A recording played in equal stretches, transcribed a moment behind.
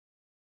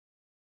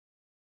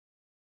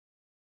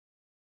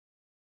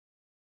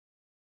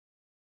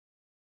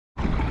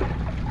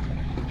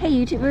Hey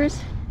YouTubers,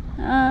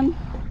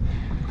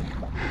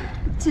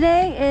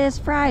 today is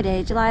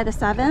Friday, July the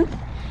 7th.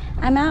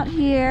 I'm out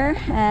here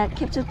at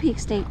Kipto Peak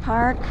State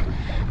Park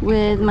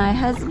with my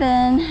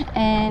husband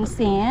and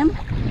Sam.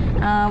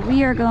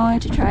 We are going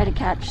to try to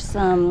catch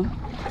some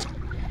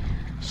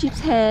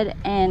sheepshead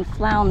and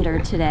flounder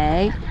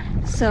today,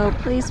 so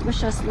please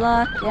wish us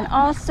luck. And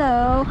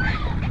also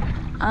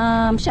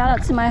shout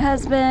out to my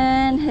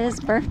husband.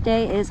 His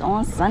birthday is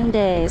on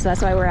Sunday, so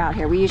that's why we're out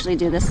here. We usually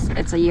do this,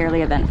 it's a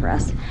yearly event for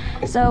us.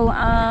 So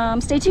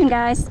stay tuned,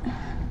 guys.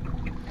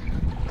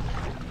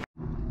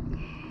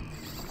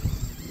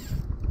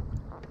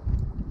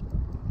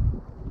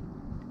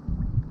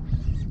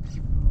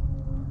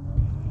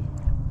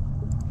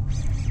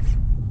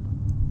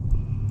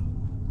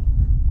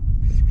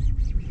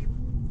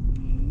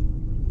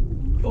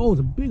 Oh, it's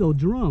a big old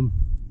drum.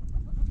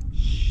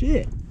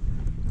 Shit.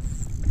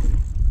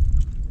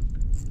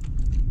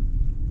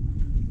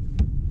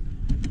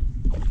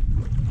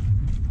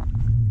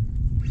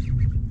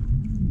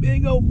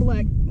 Big old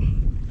black.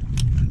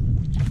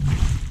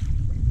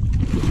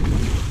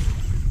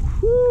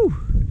 Whew.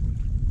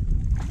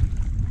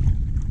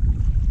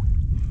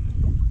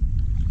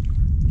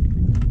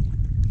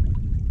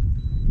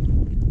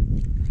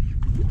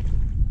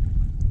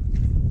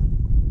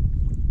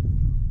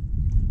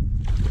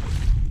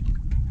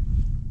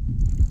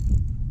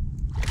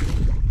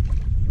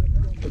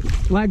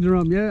 Black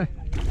drum, yeah.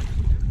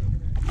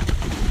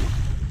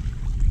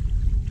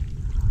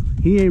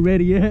 He ain't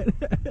ready yet.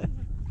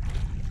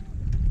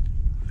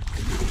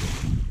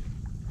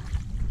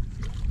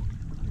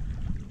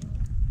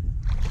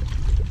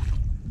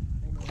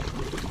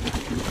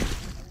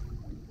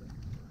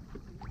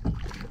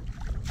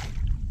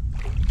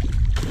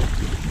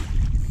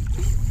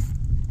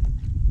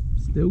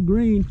 Still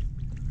green.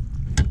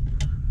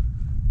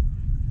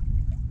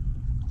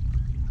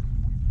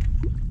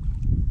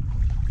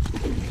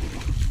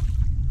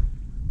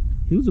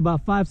 He was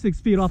about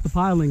 5-6 feet off the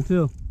piling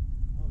too.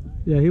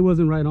 Yeah, he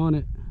wasn't right on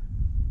it.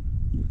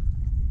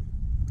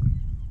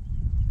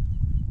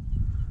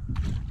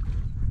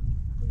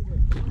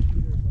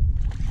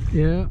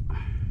 Yeah.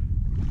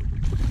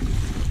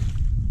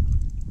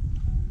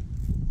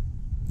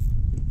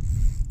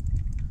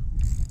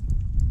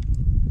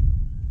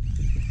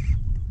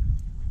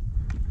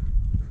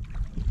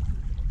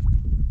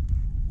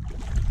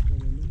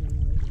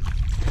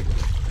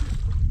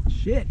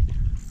 Shit.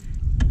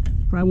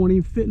 Probably won't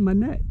even fit in my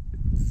net.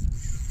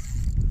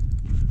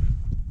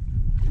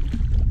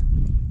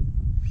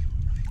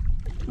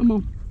 Come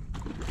on.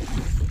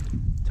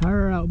 Tire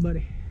her out,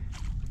 buddy.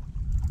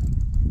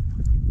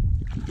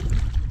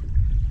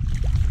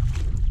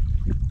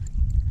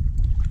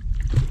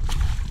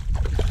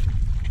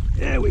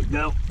 There we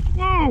go.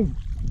 Whoa!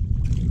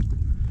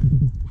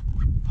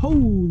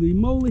 Holy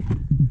moly.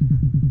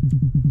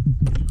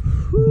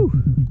 Whew.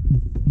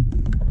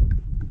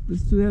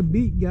 Listen to that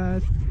beat,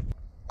 guys.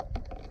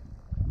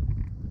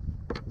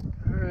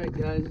 Alright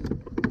guys,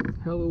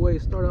 hell of a way to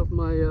start off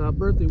my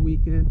birthday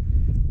weekend.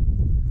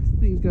 This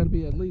thing's got to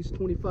be at least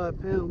 25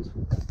 pounds.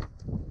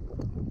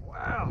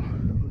 Wow,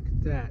 look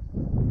at that.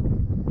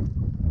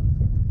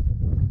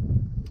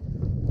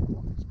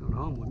 What's going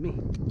on with me?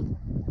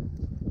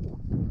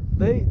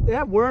 They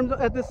have worms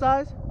at this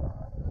size?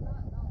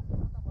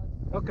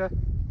 Okay.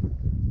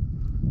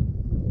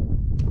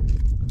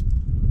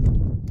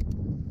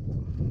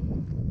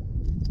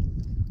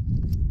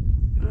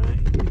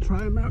 Alright, try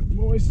them out,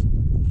 boys.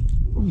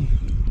 Woo.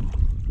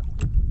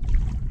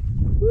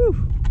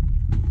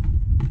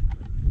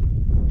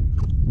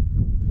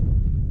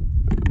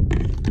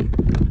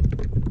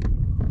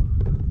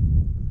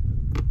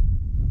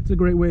 It's a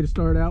great way to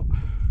start out.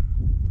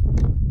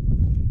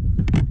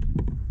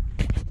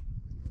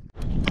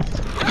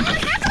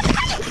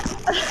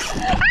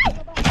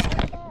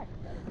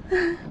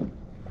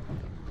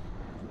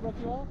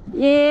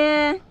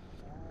 Yeah.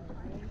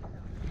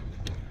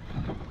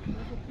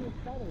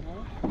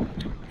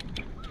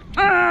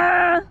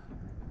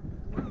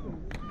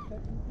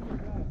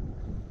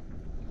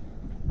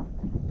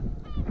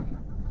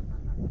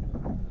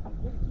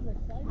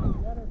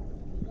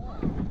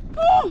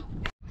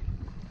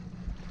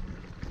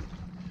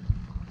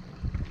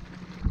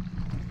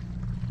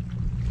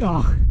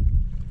 Oh,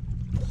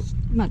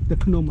 not the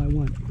canoe I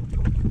want.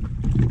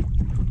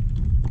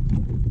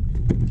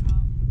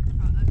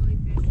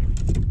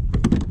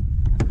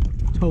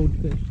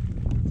 Toadfish.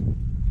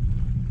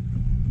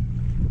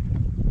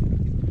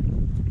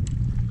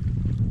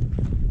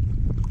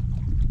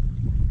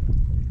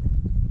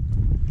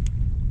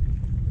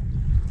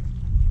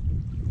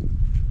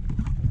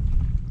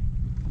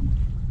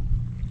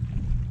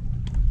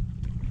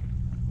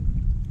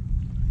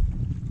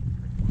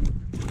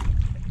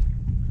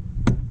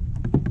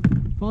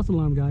 False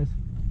alarm, guys.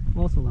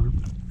 False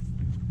alarm.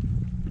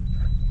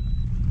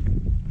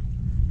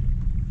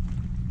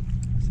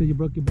 So you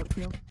broke your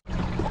bucktail?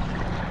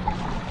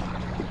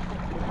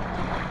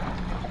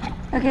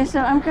 Okay, so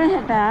I'm gonna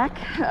head back.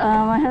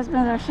 My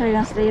husband's actually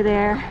gonna stay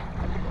there.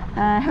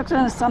 I hooked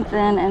onto something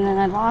and then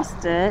I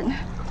lost it.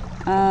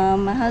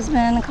 My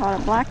husband caught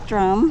a black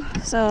drum,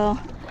 so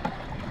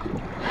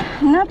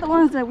not the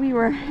ones that we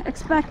were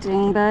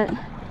expecting, but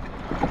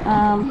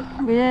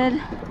we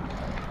did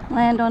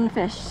land on the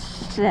fish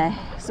today.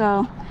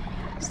 So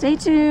stay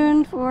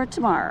tuned for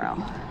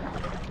tomorrow.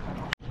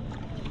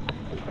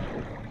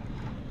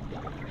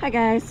 Hi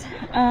guys,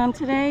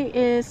 today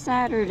is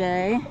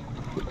Saturday,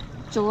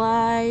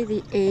 July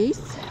the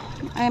 8th.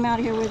 I'm out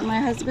here with my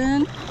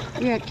husband.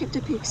 We're at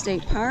Kipta Peak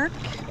State Park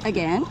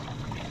again.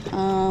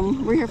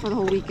 We're here for the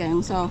whole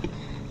weekend, so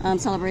I'm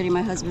celebrating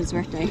my husband's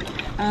birthday.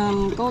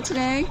 Goal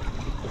today,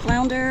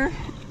 flounder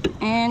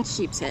and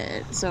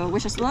sheepshead. So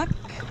wish us luck.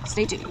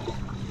 Stay tuned.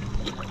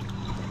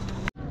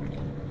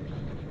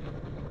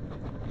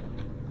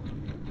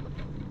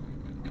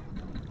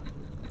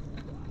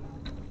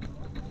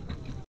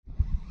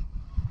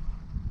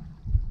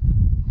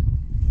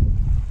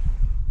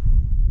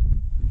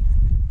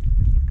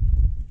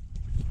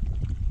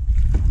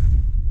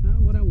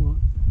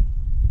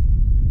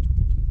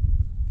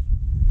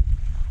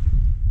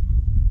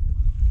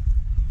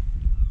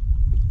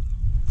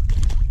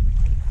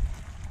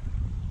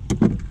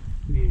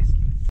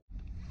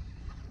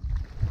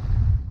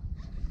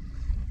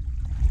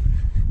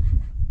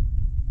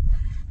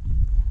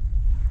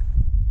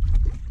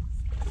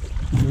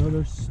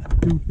 Another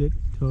stupid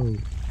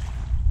toad.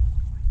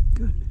 My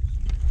goodness.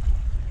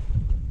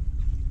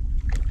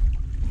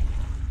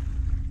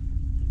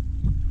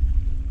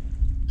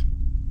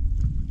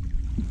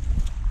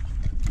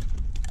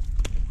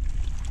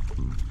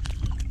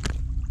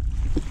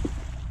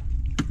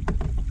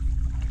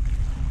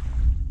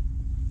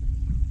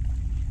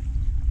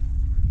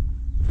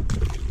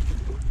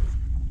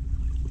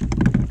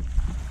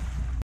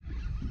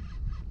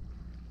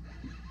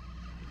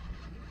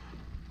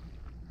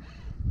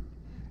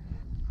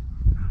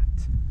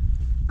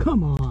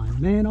 Come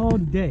on, man, all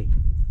day.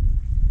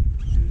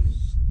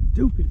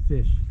 Stupid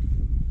fish.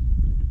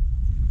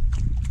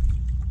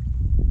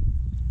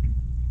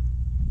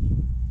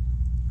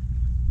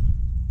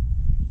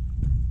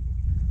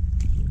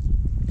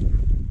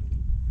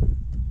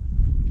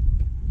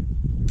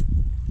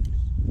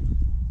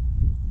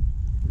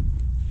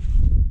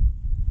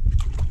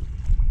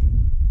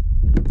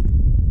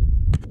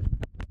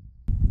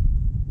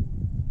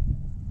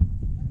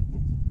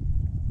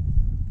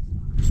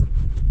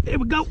 There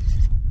we go.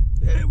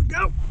 There we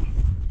go.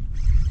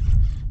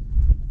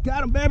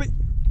 Got him, baby.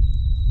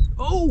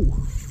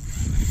 Oh.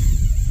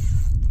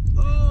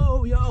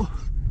 Oh, yo.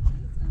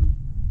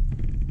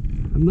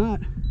 I'm not.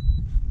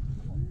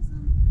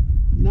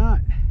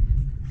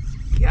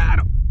 Got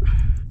him.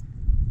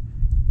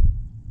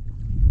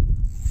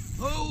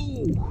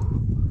 Oh.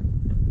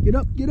 Get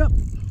up, get up.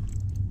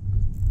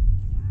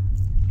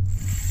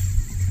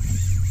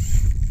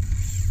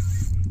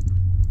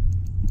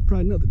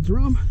 Probably another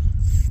drum.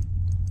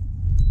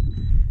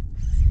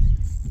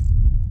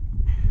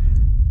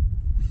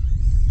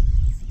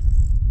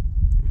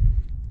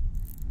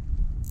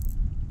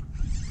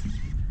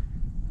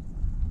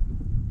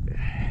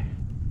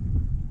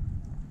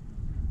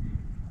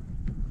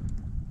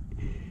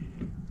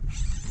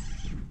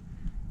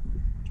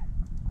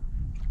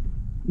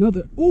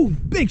 Another, oh,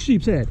 big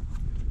sheep's head.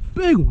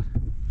 Big one.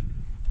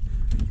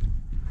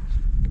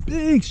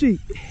 Big sheep.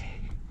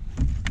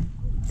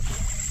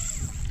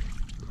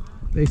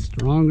 They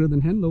stronger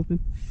than hen loping.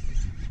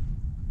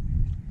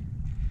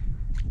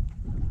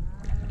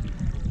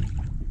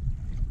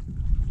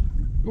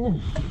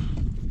 Oh.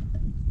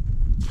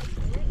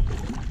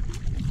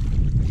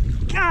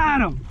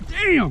 Got him.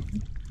 Damn.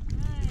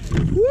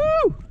 Nice.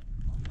 Woo.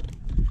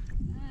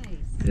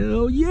 Nice.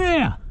 Hell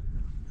yeah.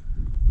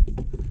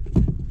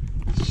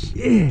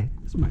 Yeah,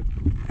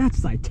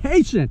 that's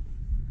citation.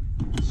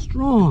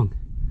 Strong.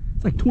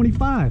 It's like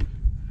 25.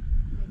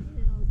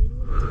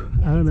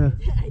 I don't know.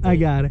 I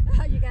got it.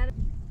 You got it.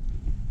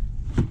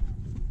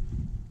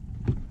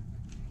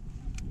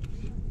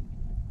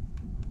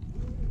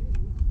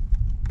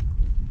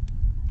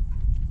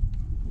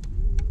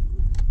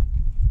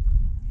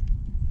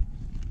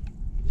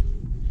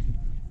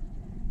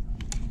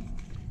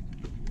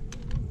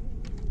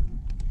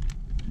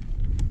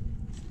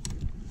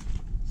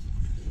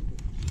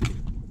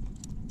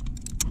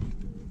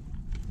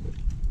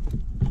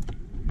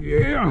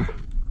 Yeah.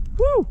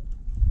 Woo.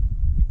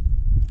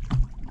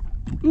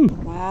 Mm.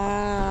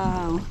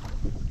 Wow.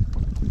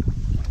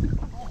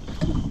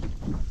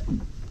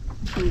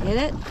 Can you get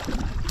it?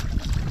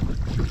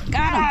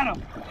 Got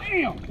him.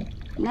 Damn.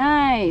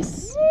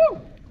 Nice.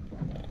 Woo.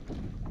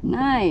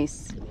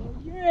 Nice. Oh,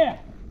 yeah.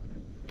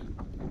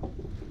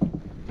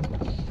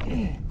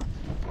 Yeah.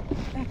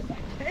 That's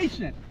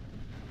citation.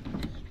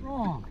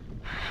 Strong.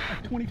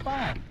 Like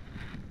 25.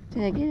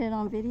 Did I get it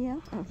on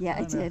video? Oh, yeah,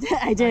 I did. Know.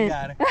 I did.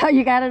 I got it. Oh,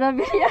 you got it on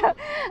video?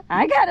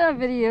 I got it on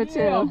video too.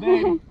 Yeah,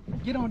 baby.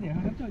 Get on there.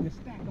 I'm telling you,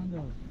 stack on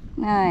those.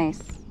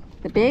 Nice.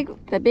 The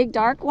big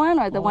dark one,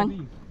 or the All one?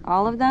 These.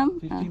 All of them?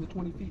 15 to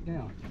 20 feet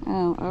down.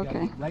 Oh, You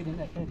okay. got right in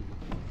that eddy.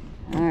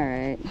 All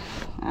right.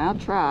 I'll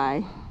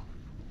try.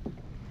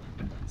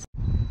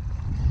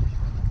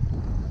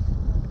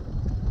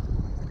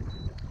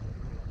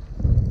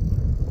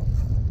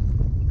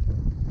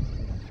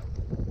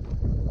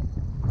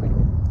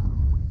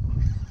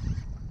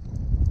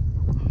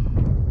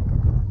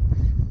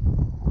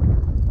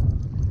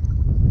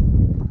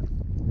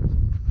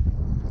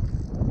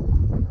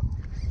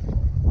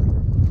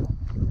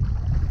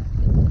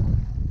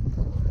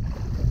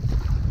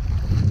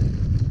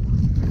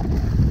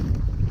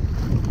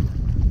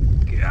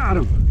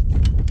 Got him.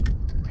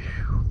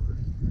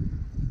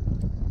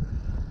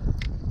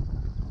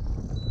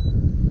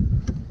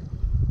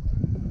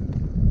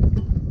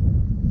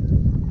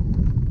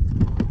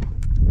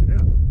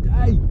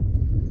 Hey.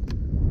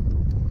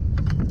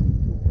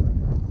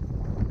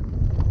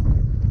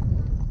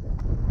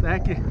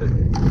 Thank you.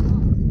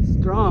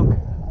 Strong.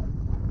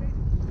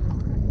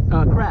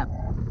 Crab.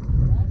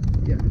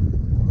 Yeah.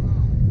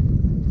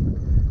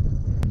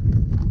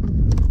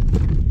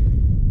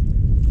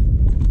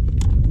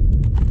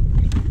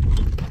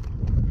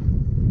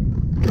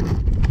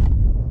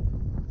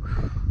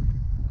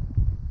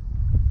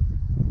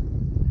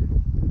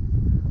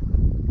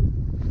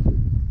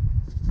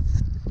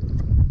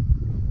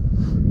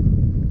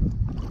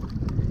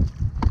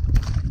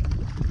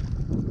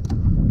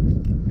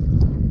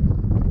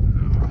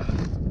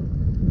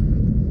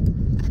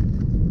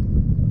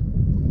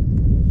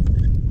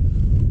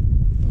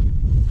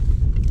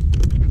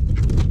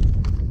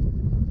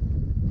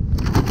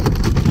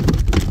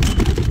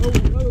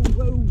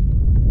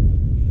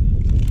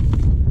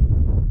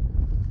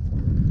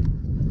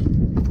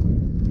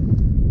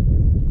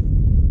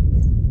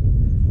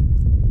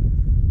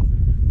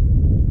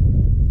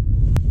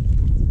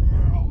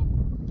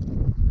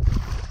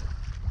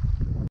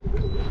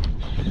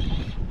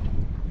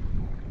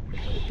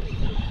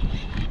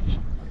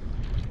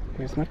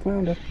 Here's my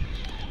flounder.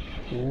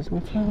 Here's my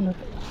flounder.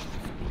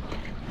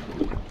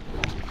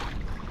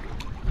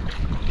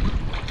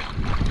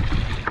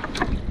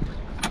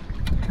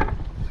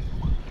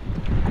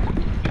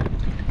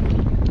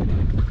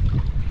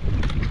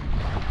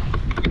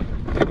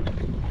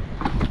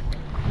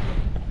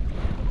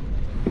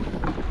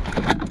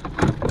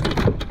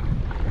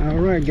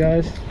 Alright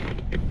guys,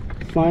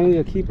 finally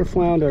a keeper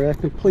flounder.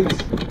 That completes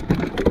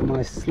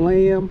my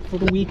slam for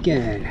the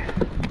weekend.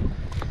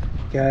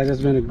 Guys,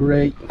 it's been a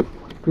great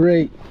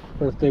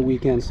birthday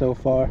weekend so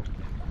far.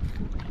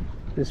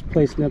 This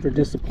place never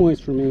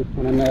disappoints for me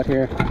when I'm out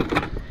here,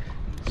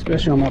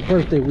 especially on my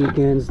birthday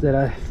weekends that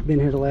I've been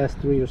here the last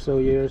 3 or so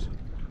years.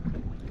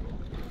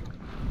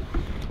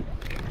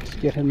 Let's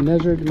get him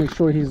measured to make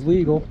sure he's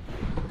legal.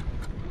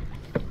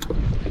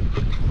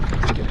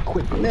 Let's get a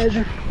quick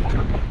measure.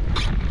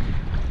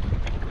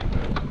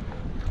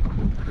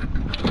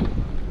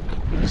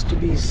 Looks to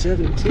be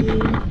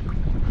 17.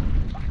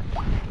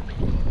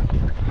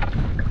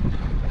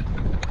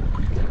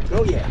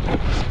 Oh yeah,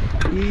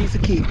 he's a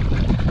keep.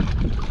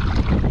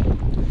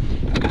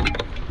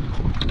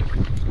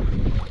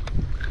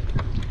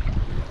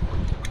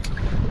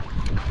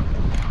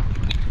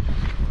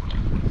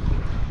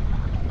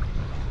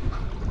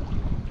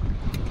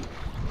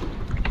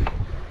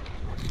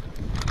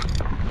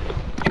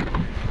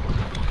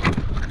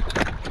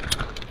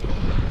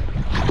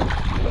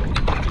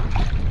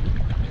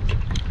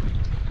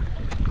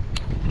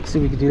 Let's see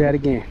if we can do that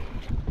again.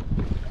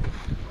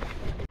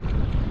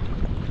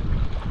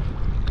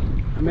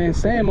 Man,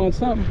 Sam on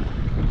something.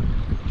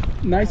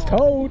 Nice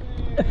toad.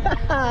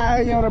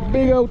 You on a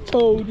big old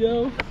toad,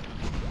 yo.